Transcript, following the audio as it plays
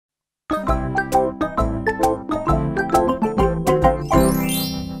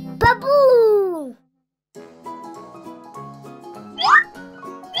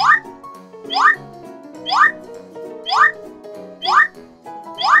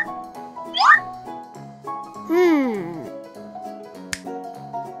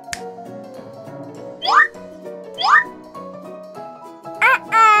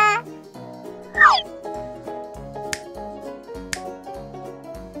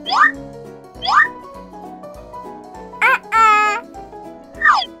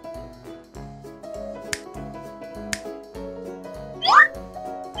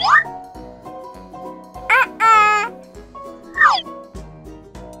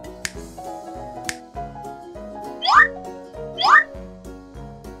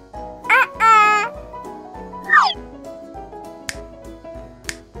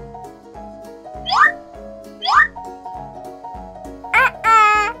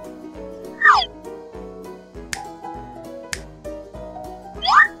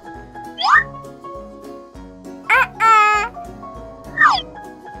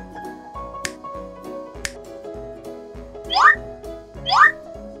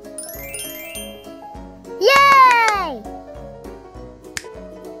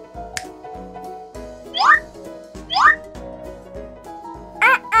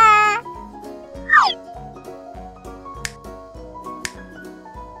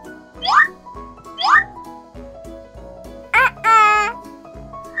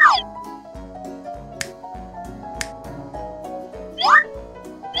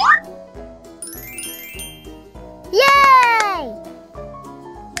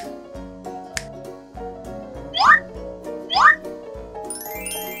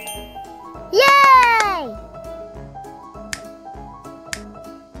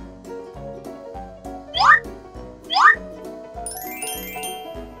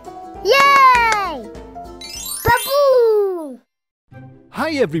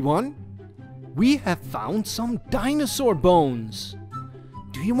Hi everyone! We have found some dinosaur bones.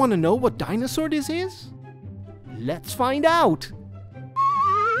 Do you want to know what dinosaur this is? Let's find out!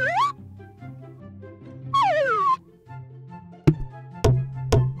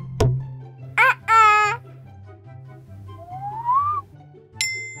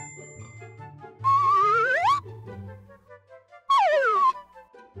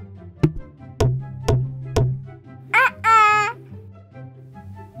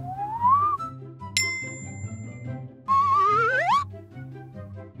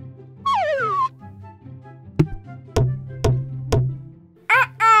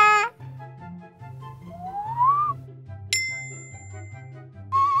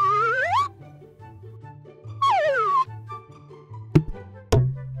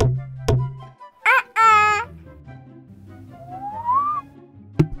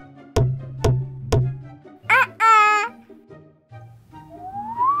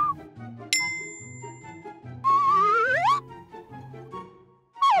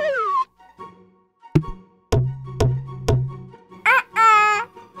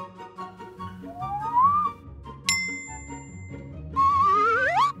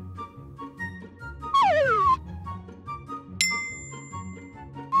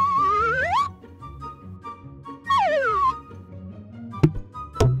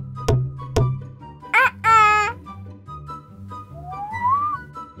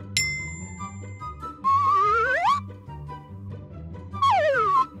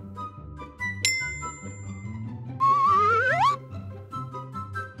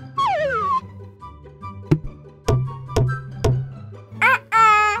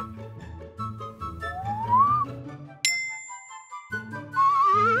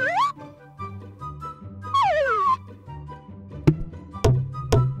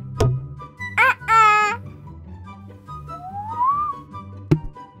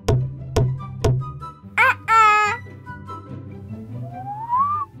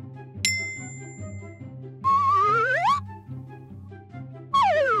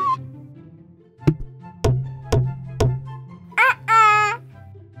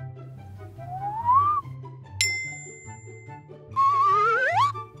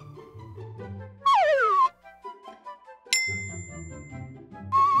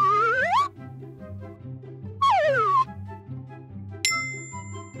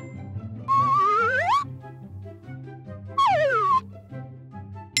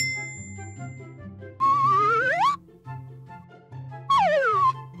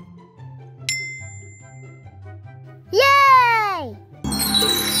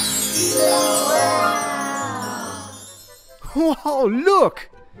 Wow, look!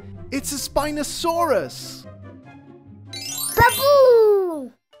 It's a Spinosaurus!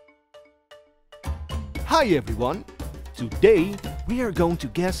 Baboo! Hi everyone! Today we are going to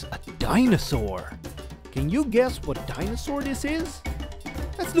guess a dinosaur. Can you guess what dinosaur this is?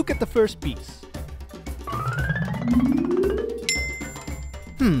 Let's look at the first piece.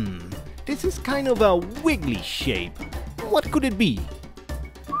 This is kind of a wiggly shape. What could it be?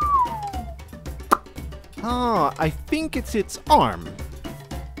 Ah, I think it's its arm.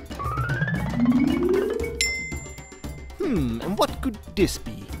 And what could this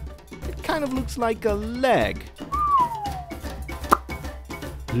be? It kind of looks like a leg.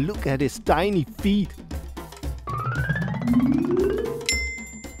 Look at his tiny feet.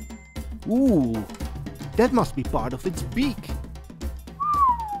 Ooh, that must be part of its beak.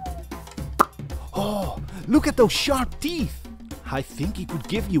 Oh, look at those sharp teeth. I think he could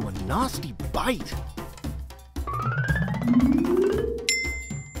give you a nasty bite.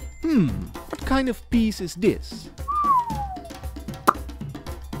 What kind of piece is this?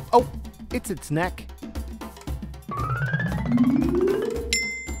 Oh, it's its neck.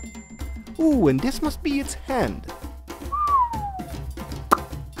 Ooh, and this must be its hand.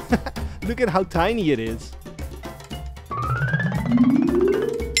 Look at how tiny it is.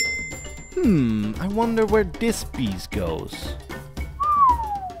 I wonder where this piece goes.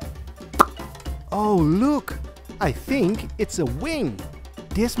 Oh, look! I think it's a wing.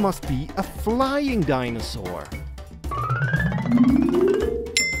 This must be a flying dinosaur.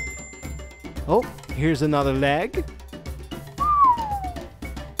 Oh, here's another leg.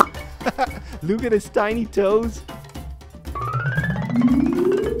 Look at his tiny toes.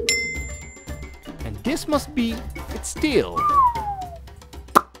 And this must be its tail.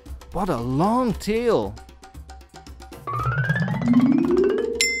 What a long tail.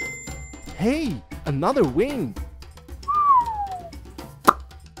 Hey, another wing.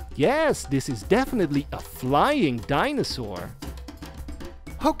 Yes, this is definitely a flying dinosaur.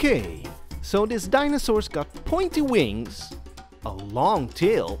 Okay, so this dinosaur's got pointy wings, a long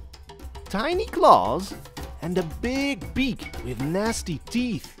tail, tiny claws, and a big beak with nasty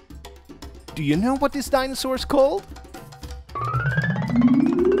teeth. Do you know what this dinosaur is called?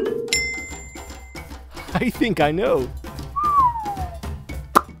 I think I know.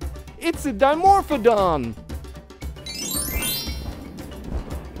 It's a Dimorphodon!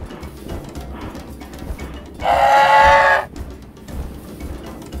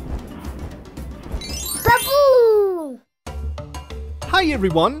 Baboo! Hi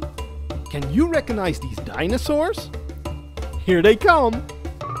everyone! Can you recognize these dinosaurs? Here they come!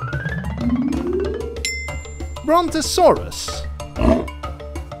 Brontosaurus,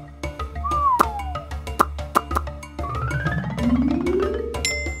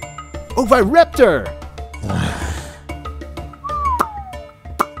 Oviraptor,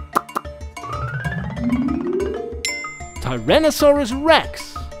 Tyrannosaurus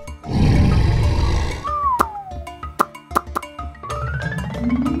Rex,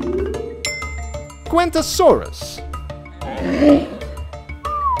 Gigantosaurus,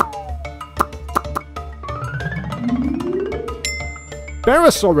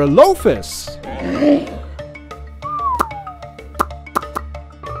 Pterodactylus,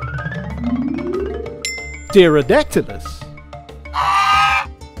 Pterodactylus,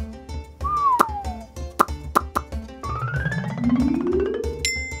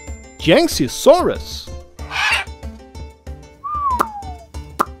 Gigantosaurus,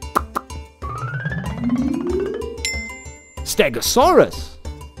 Stegosaurus,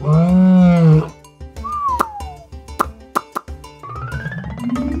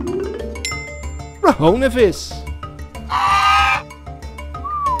 Riojasaurus,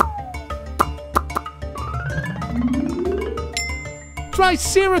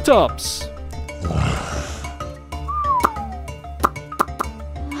 Triceratops,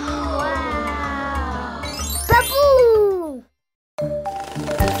 Baboo!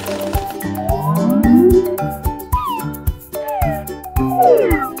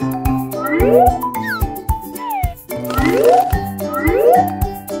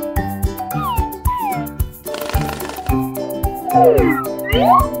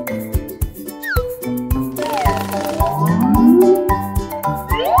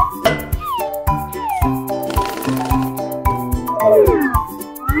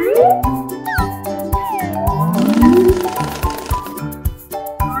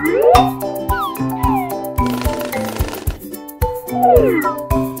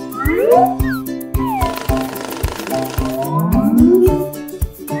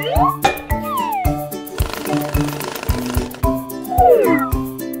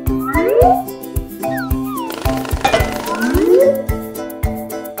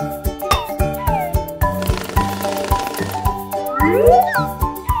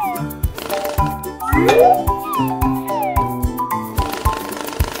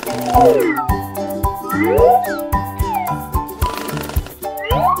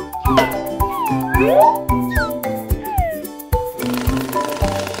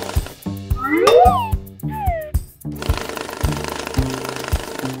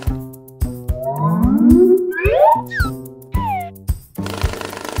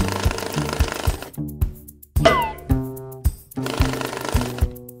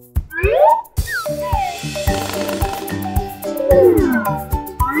 Baboo!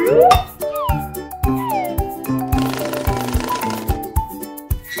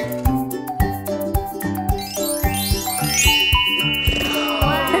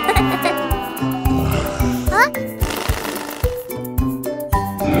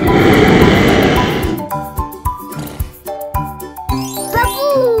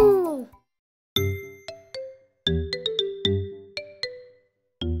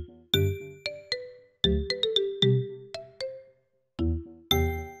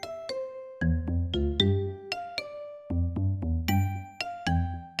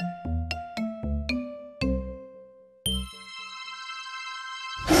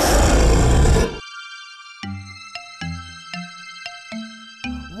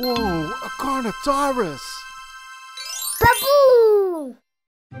 Whoa, a Carnotaurus! Baboo!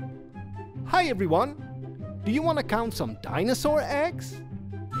 Hi everyone! Do you want to count some dinosaur eggs?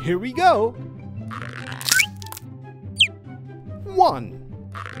 Here we go! 1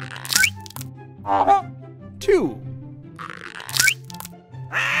 2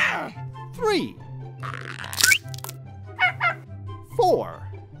 3 4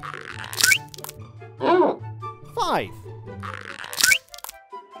 5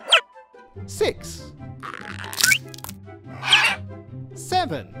 6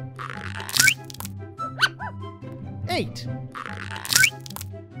 7 8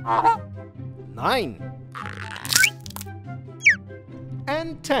 9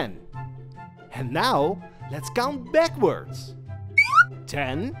 and 10. And now let's count backwards.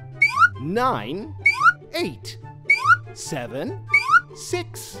 10 9 8 7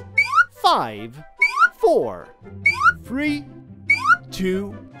 6 5 4 3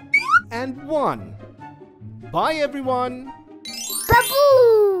 2 and 1. Bye everyone!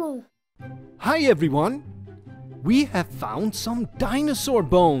 Baboo! Hi everyone! We have found some dinosaur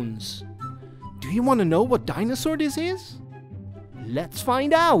bones. Do you want to know what dinosaur this is? Let's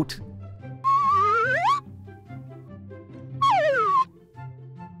find out!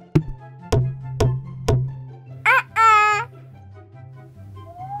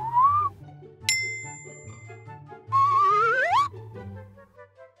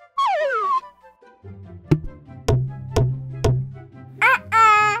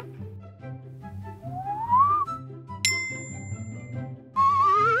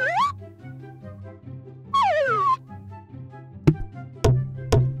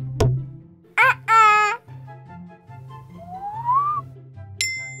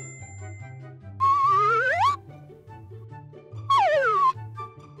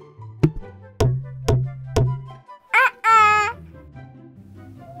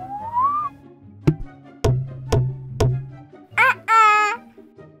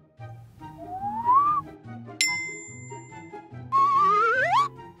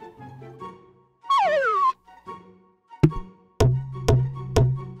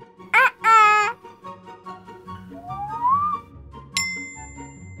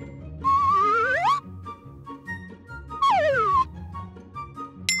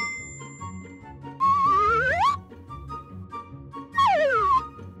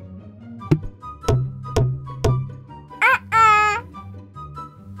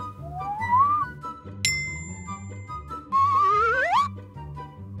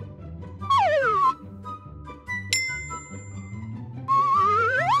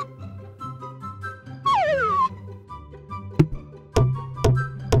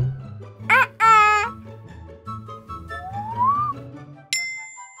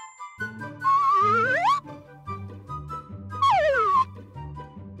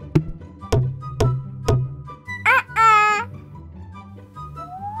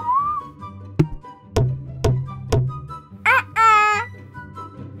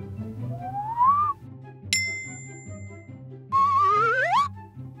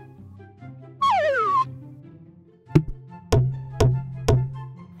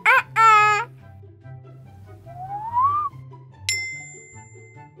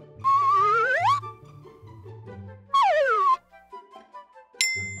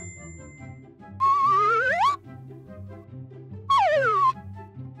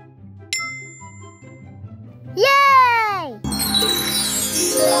 Yay!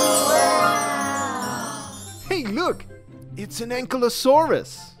 Hey look! It's an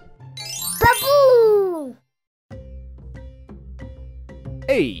Ankylosaurus! Baboo!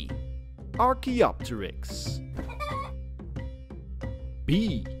 A. Archaeopteryx.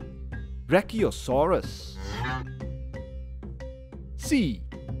 B. Brachiosaurus. C.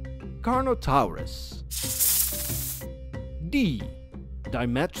 Carnotaurus. D.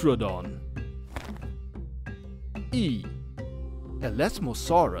 Dimetrodon. E.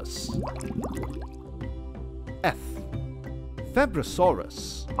 Elasmosaurus. F.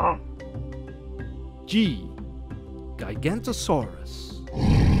 Fabrosaurus. G. Gigantosaurus.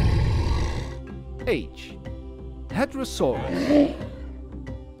 H. Hadrosaurus.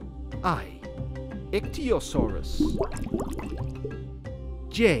 I. Ichthyosaurus.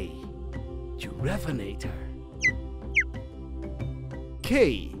 J. Juravenator.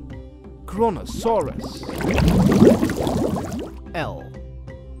 K. Kronosaurus. L.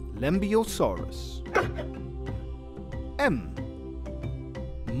 Lambeosaurus. M.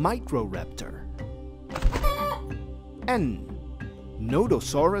 Microraptor. N.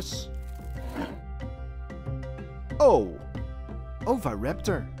 Nodosaurus. O.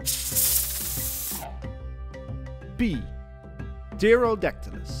 Oviraptor. B.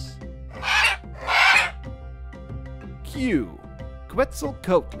 Pterodactylus. Q.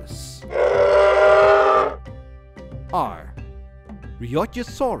 Quetzalcoatlus. R.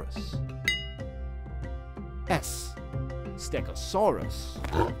 Riojasaurus. S. Stegosaurus.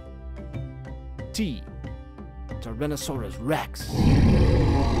 T. Tyrannosaurus rex.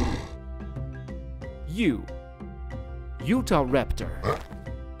 U. Utahraptor.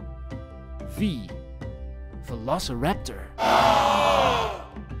 V. Velociraptor.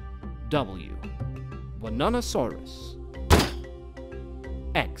 W. Wannanosaurus.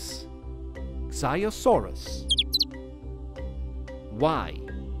 X. Xiaosaurus. Y.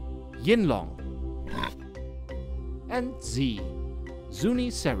 Yinlong. And Z.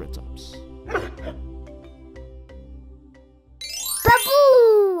 Zuniceratops.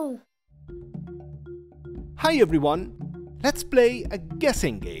 Baboo! Hi everyone! Let's play a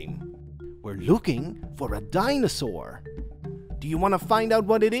guessing game. We're looking for a dinosaur. Do you want to find out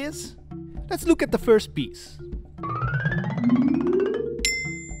what it is? Let's look at the first piece.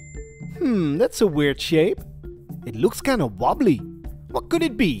 That's a weird shape. It looks kind of wobbly. What could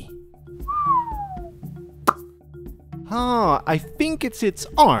it be? I think it's its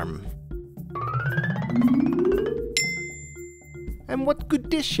arm. And what could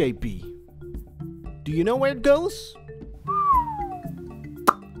this shape be? Do you know where it goes?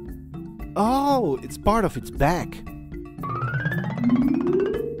 Oh, it's part of its back.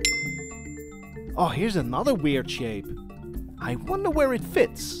 Oh, here's another weird shape. I wonder where it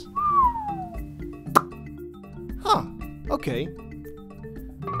fits. Huh, okay.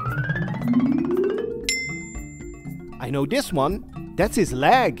 I know this one. That's his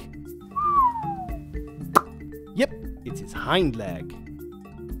leg. Yep, it's his hind leg.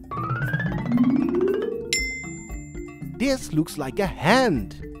 This looks like a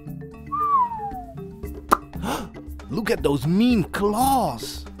hand. Look at those mean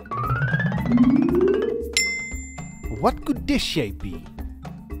claws. What could this shape be?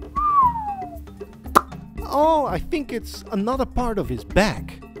 Oh, I think it's another part of his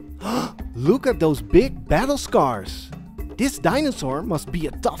back. Look at those big battle scars. This dinosaur must be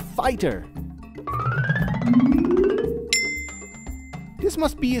a tough fighter. This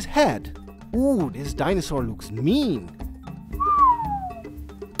must be his head. Ooh, this dinosaur looks mean.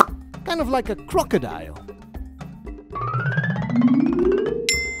 Kind of like a crocodile.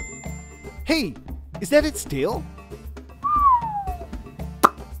 Hey, is that its tail?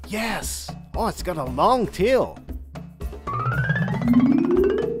 Yes! Oh, it's got a long tail.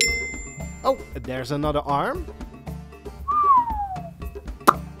 Oh, there's another arm.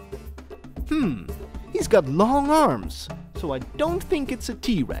 He's got long arms, so I don't think it's a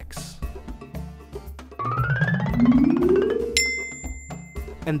T-Rex.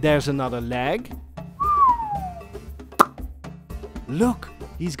 And there's another leg. Look,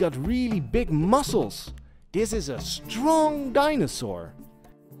 he's got really big muscles. This is a strong dinosaur.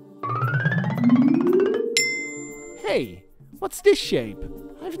 Hey, what's this shape?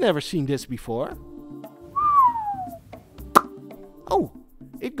 I've never seen this before. Oh,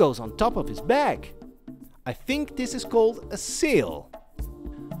 it goes on top of his back. I think this is called a sail.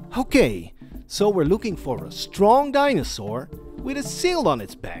 Okay, so we're looking for a strong dinosaur with a sail on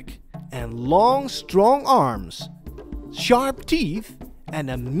its back and long, strong arms, sharp teeth,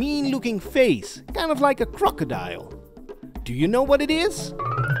 and a mean-looking face, kind of like a crocodile. Do you know what it is?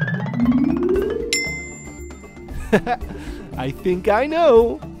 I think I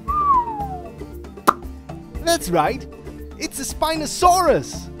know. That's right. It's a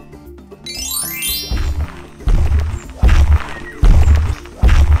Spinosaurus.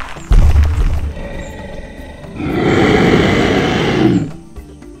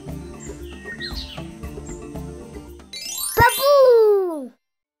 Baboo!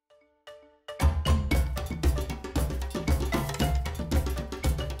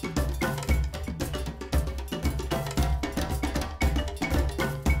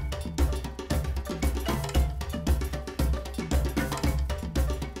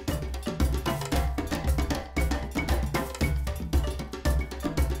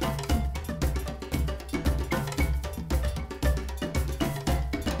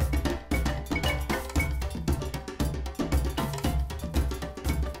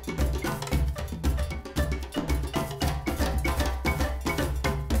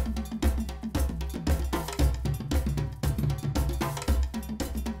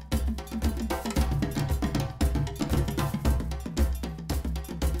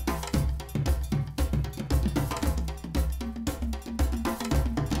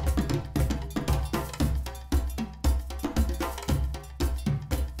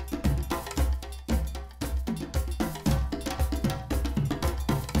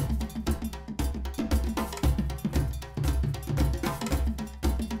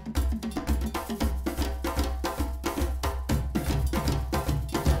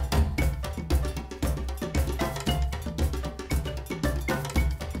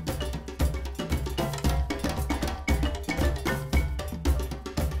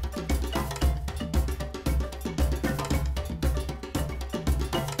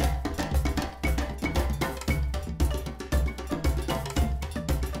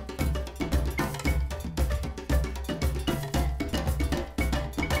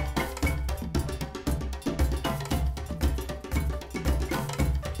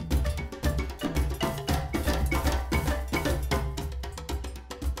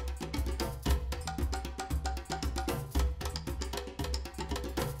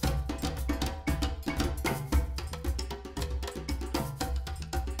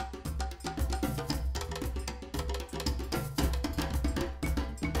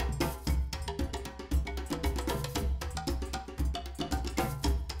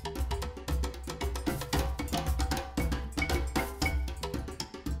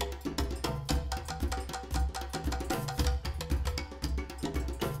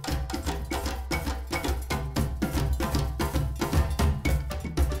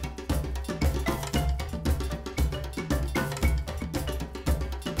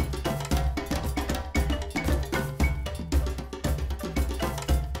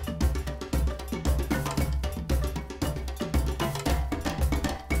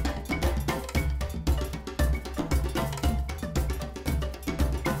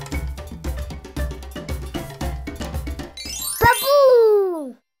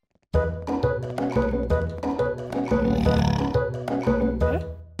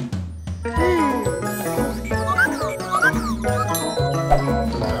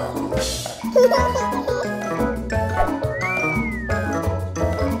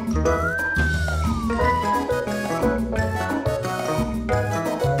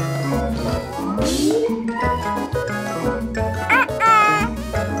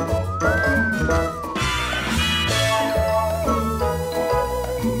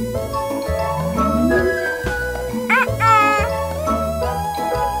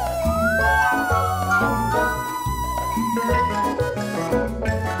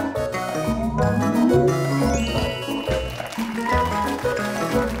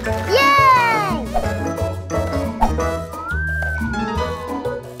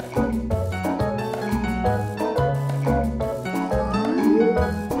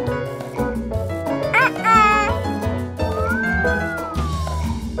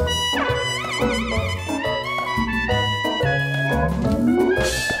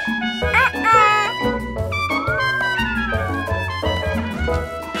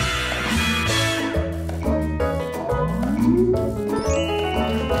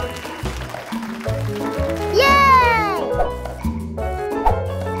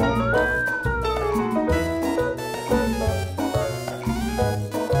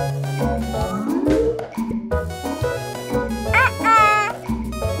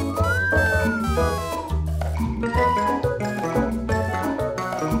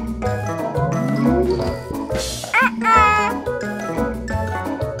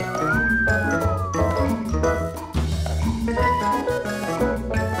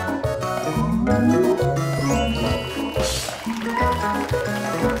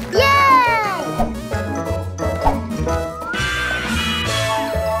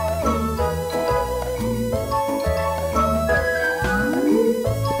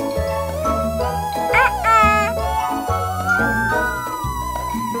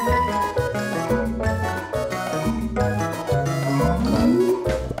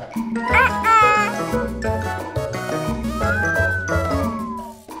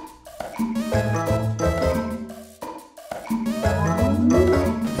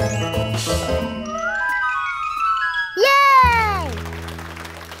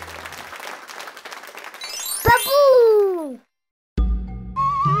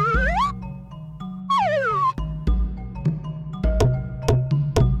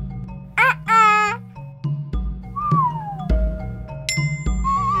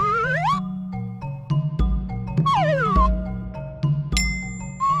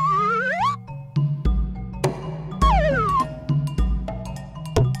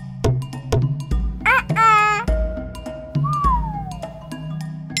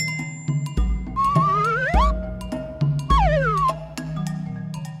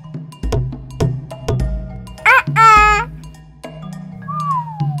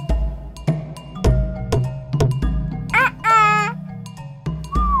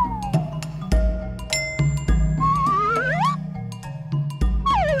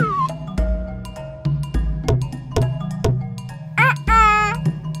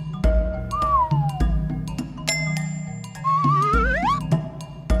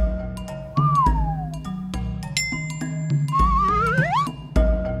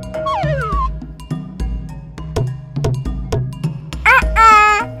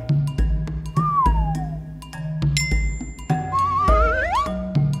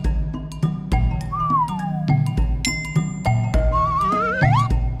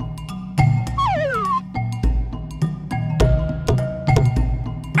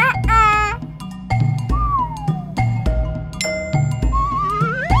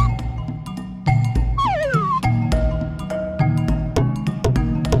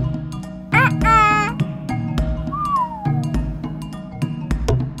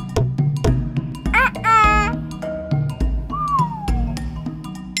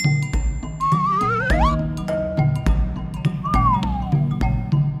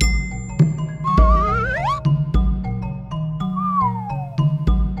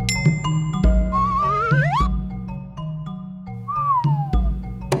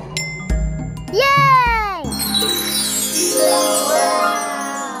 Yay!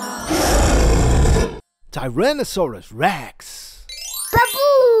 Tyrannosaurus Rex.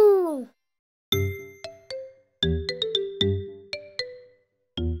 Baboo!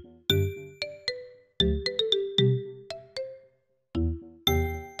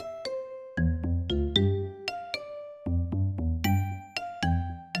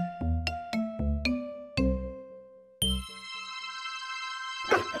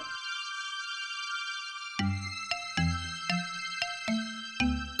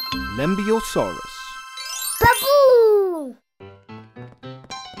 Lambeosaurus. Baboo!